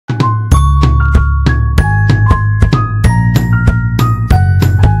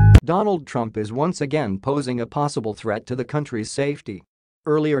Donald Trump is once again posing a possible threat to the country's safety.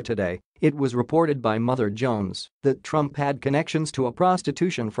 Earlier today, it was reported by Mother Jones that Trump had connections to a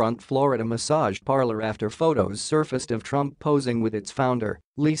prostitution front Florida massage parlor after photos surfaced of Trump posing with its founder,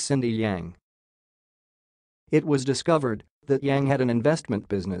 Lee Cindy Yang. It was discovered that Yang had an investment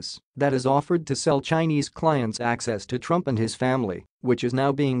business that has offered to sell Chinese clients access to Trump and his family, which is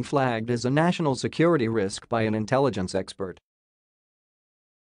now being flagged as a national security risk by an intelligence expert.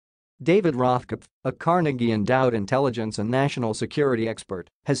 David Rothkopf, a Carnegie-endowed intelligence and national security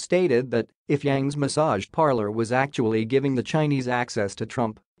expert, has stated that if Yang's massage parlor was actually giving the Chinese access to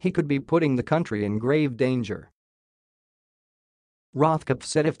Trump, he could be putting the country in grave danger. Rothkopf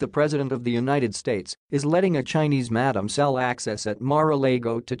said if the President of the United States is letting a Chinese madam sell access at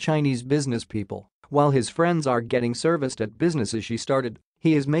Mar-a-Lago to Chinese business people, while his friends are getting serviced at businesses she started,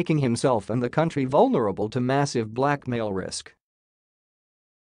 he is making himself and the country vulnerable to massive blackmail risk.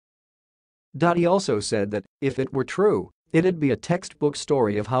 He also said that, if it were true, it'd be a textbook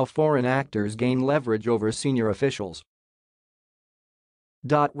story of how foreign actors gain leverage over senior officials.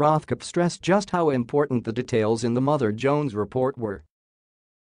 Rothkopf stressed just how important the details in the Mother Jones report were.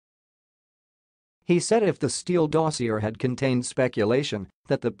 He said if the Steele dossier had contained speculation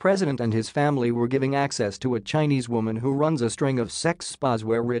that the president and his family were giving access to a Chinese woman who runs a string of sex spas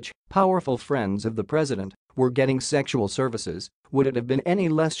where rich, powerful friends of the president were getting sexual services, would it have been any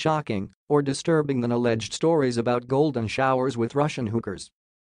less shocking or disturbing than alleged stories about golden showers with Russian hookers?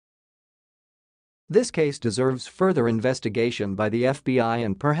 This case deserves further investigation by the FBI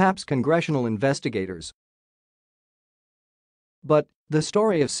and perhaps congressional investigators. But the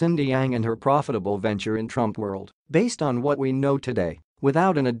story of Cindy Yang and her profitable venture in Trump world, based on what we know today,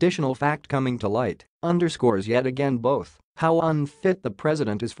 without an additional fact coming to light, underscores yet again both how unfit the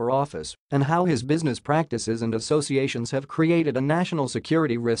president is for office and how his business practices and associations have created a national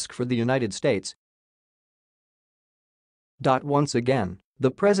security risk for the United States. Once again, the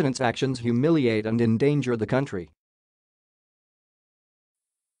president's actions humiliate and endanger the country.